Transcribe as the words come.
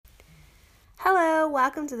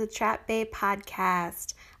welcome to the Trap Bae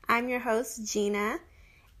podcast. I'm your host, Gina,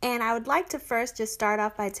 and I would like to first just start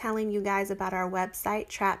off by telling you guys about our website,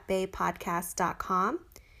 trapbaepodcast.com.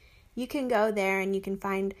 You can go there and you can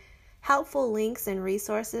find helpful links and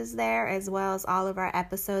resources there, as well as all of our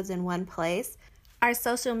episodes in one place. Our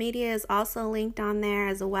social media is also linked on there,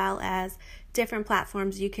 as well as different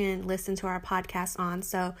platforms you can listen to our podcast on.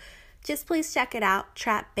 So just please check it out,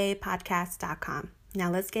 trapbaepodcast.com. Now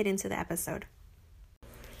let's get into the episode.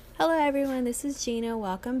 Hello everyone, this is Gina.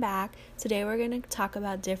 Welcome back. Today we're going to talk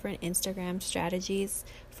about different Instagram strategies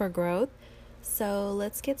for growth. So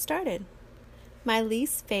let's get started. My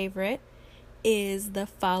least favorite is the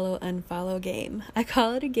follow-unfollow game. I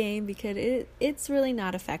call it a game because it's really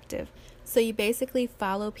not effective. So you basically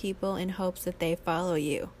follow people in hopes that they follow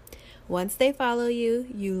you. Once they follow you,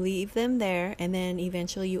 you leave them there, and then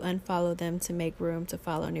eventually you unfollow them to make room to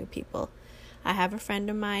follow new people. I have a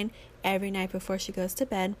friend of mine, every night before she goes to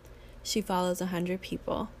bed, she follows 100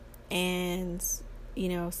 people, and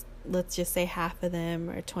let's just say half of them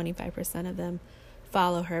or 25% of them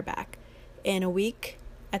follow her back. In a week,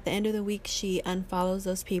 at the end of the week, she unfollows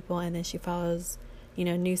those people, and then she follows a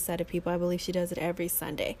new set of people. I believe she does it every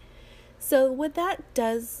Sunday. So what that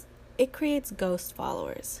does, it creates ghost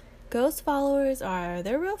followers. Ghost followers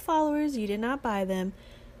they're real followers. You did not buy them.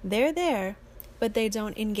 They're there, but they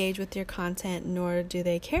don't engage with your content, nor do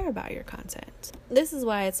they care about your content. This is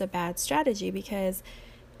why it's a bad strategy, because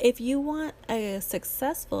if you want a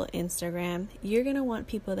successful Instagram, you're going to want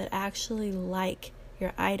people that actually like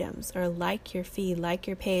your items or like your feed, like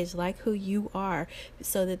your page, like who you are,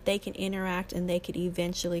 so that they can interact and they could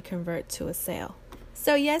eventually convert to a sale.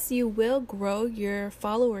 So yes, you will grow your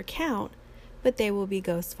follower count, but they will be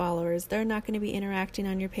ghost followers. They're not going to be interacting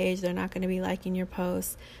on your page. They're not going to be liking your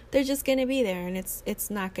posts. They're just going to be there, and it's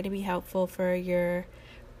not going to be helpful for your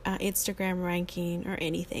Instagram ranking or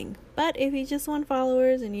anything. But if you just want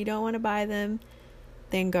followers and you don't want to buy them,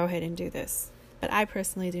 then go ahead and do this. But I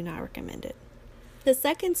personally do not recommend it. The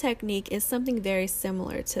second technique is something very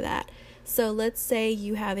similar to that. So let's say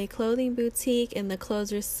you have a clothing boutique and the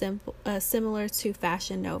clothes are similar to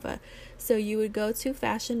Fashion Nova. So you would go to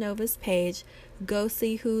Fashion Nova's page, go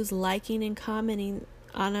see who's liking and commenting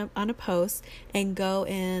on a post, and go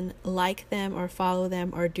and like them or follow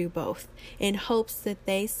them or do both, in hopes that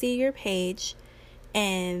they see your page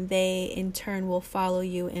and they in turn will follow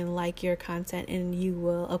you and like your content, and you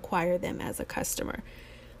will acquire them as a customer.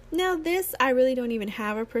 Now this, I really don't even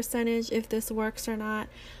have a percentage if this works or not.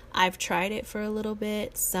 I've tried it for a little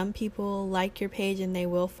bit. Some people like your page and they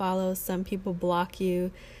will follow. Some people block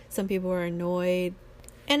you. Some people are annoyed.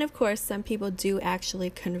 And of course, some people do actually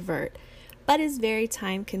convert. But it's very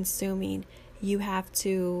time consuming. You have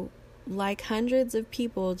to like hundreds of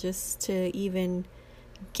people just to even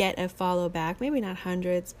get a follow back. Maybe not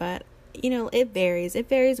hundreds, but it varies. It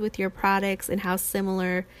varies with your products and how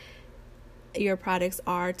similar your products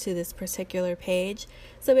are to this particular page.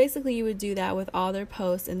 So basically you would do that with all their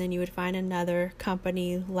posts, and then you would find another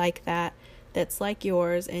company like that's like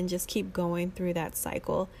yours, and just keep going through that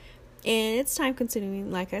cycle. And it's time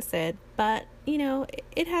consuming, like I said, but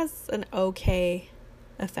it has an okay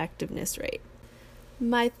effectiveness rate.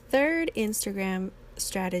 My third Instagram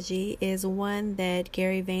strategy is one that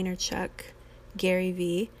Gary Vaynerchuk, Gary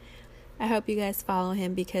V, I hope you guys follow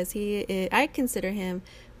him, because I consider him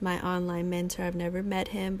my online mentor. I've never met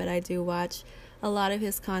him, but I do watch a lot of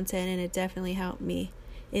his content, and it definitely helped me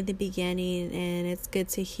in the beginning, and it's good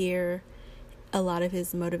to hear a lot of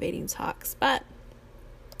his motivating talks. But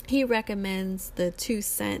he recommends the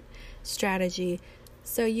 2-cent strategy.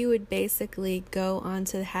 So you would basically go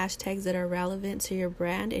onto the hashtags that are relevant to your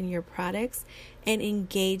brand and your products and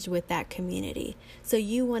engage with that community. So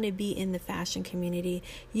you want to be in the fashion community.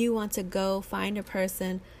 You want to go find a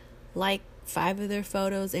person, like 5 of their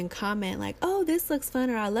photos, and comment like, oh, this looks fun,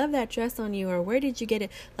 or I love that dress on you, or where did you get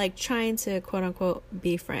it? Like trying to quote unquote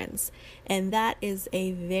be friends. And that is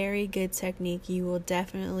a very good technique. You will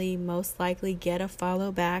definitely most likely get a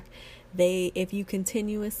follow back. If you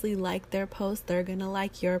continuously like their post, they're gonna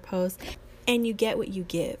like your post, and you get what you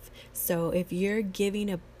give. So if you're giving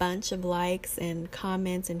a bunch of likes and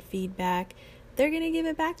comments and feedback, they're gonna give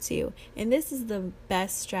it back to you. And this is the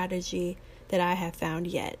best strategy that I have found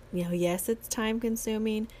yet. Yes, it's time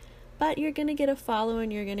consuming, but you're going to get a follower,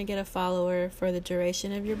 and you're going to get a follower for the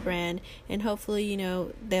duration of your brand. And hopefully,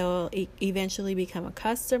 they'll eventually become a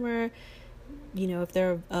customer. If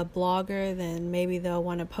they're a blogger, then maybe they'll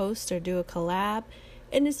want to post or do a collab.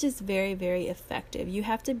 And it's just very, very effective. You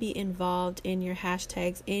have to be involved in your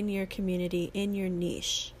hashtags, in your community, in your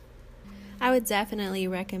niche. I would definitely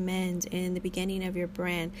recommend in the beginning of your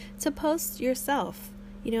brand to post yourself,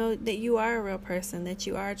 that you are a real person, that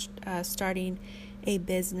you are starting a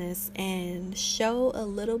business, and show a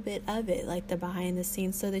little bit of it, like the behind the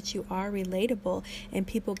scenes, so that you are relatable and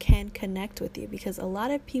people can connect with you, because a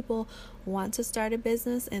lot of people want to start a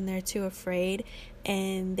business and they're too afraid,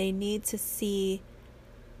 and they need to see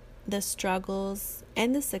the struggles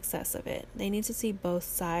and the success of it. They need to see both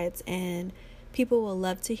sides, and people will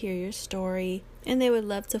love to hear your story, and they would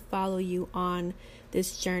love to follow you on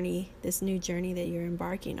this journey, this new journey that you're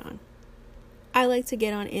embarking on. I like to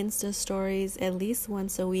get on Insta stories at least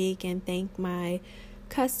once a week and thank my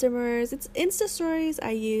customers. It's Insta stories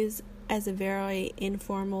I use as a very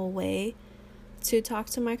informal way to talk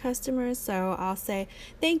to my customers. So I'll say,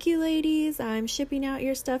 thank you ladies, I'm shipping out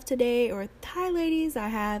your stuff today, or hi ladies, I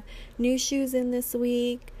have new shoes in this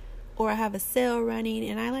week, or I have a sale running.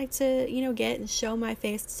 And I like to, get and show my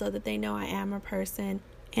face so that they know I am a person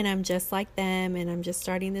and I'm just like them, and I'm just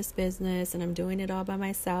starting this business and I'm doing it all by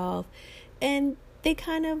myself. And they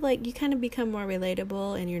you become more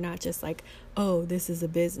relatable, and you're not just like, oh, this is a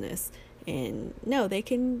business. And no, they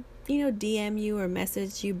can, DM you or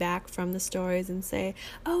message you back from the stories and say,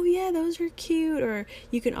 oh yeah, those are cute. Or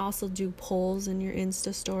you can also do polls in your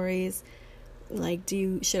Insta stories. Like,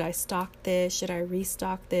 should I stock this? Should I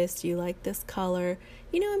restock this? Do you like this color?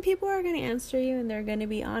 And people are going to answer you, and they're going to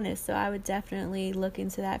be honest. So I would definitely look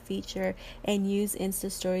into that feature and use Insta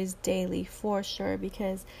stories daily for sure,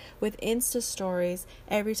 because with Insta stories,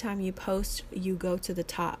 every time you post, you go to the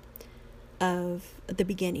top of the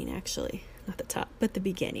beginning, actually. Not the top, but the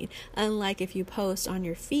beginning. Unlike if you post on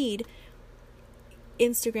your feed,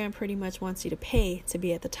 Instagram pretty much wants you to pay to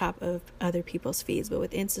be at the top of other people's feeds. But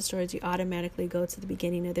with Insta stories, you automatically go to the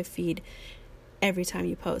beginning of the feed every time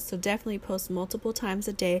you post. So definitely post multiple times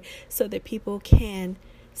a day so that people can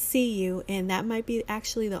see you, and that might be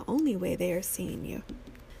actually the only way they are seeing you.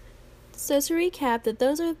 So to recap,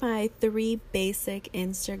 those are my 3 basic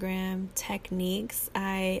Instagram techniques.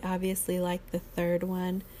 I obviously like the third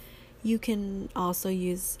one. You can also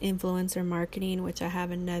use influencer marketing, which I have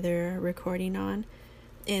another recording on,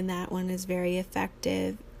 and that one is very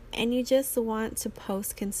effective. And you just want to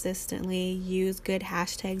post consistently, use good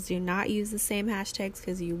hashtags. Do not use the same hashtags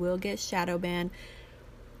because you will get shadow banned.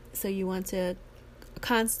 So you want to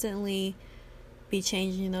constantly be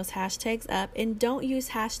changing those hashtags up, and don't use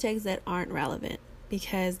hashtags that aren't relevant,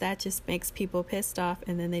 because that just makes people pissed off,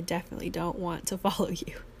 and then they definitely don't want to follow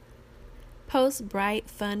you. Post bright,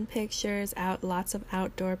 fun pictures, lots of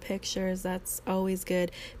outdoor pictures. That's always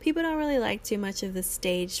good. People don't really like too much of the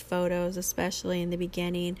staged photos, especially in the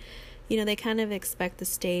beginning. They kind of expect the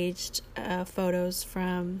staged photos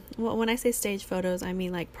from, well, when I say staged photos, I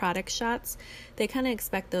mean like product shots. They kind of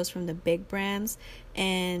expect those from the big brands.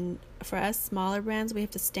 And for us smaller brands, we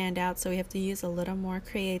have to stand out, so we have to use a little more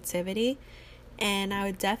creativity. And I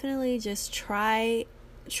would definitely just try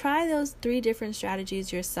those 3 different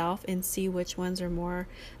strategies yourself and see which ones are more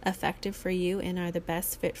effective for you and are the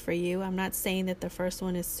best fit for you. I'm not saying that the first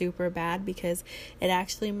one is super bad, because it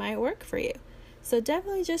actually might work for you. So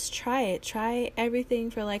definitely just try it. Try everything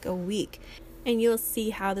for like a week, and you'll see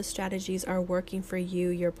how the strategies are working for you,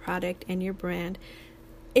 your product, and your brand.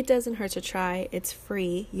 It doesn't hurt to try. It's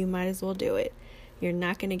free. You might as well do it. You're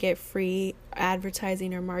not going to get free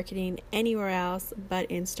advertising or marketing anywhere else but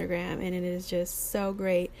Instagram. And it is just so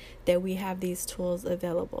great that we have these tools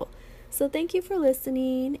available. So thank you for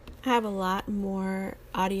listening. I have a lot more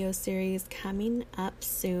audio series coming up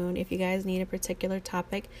soon. If you guys need a particular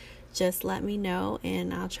topic, just let me know,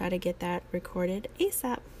 and I'll try to get that recorded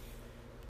ASAP.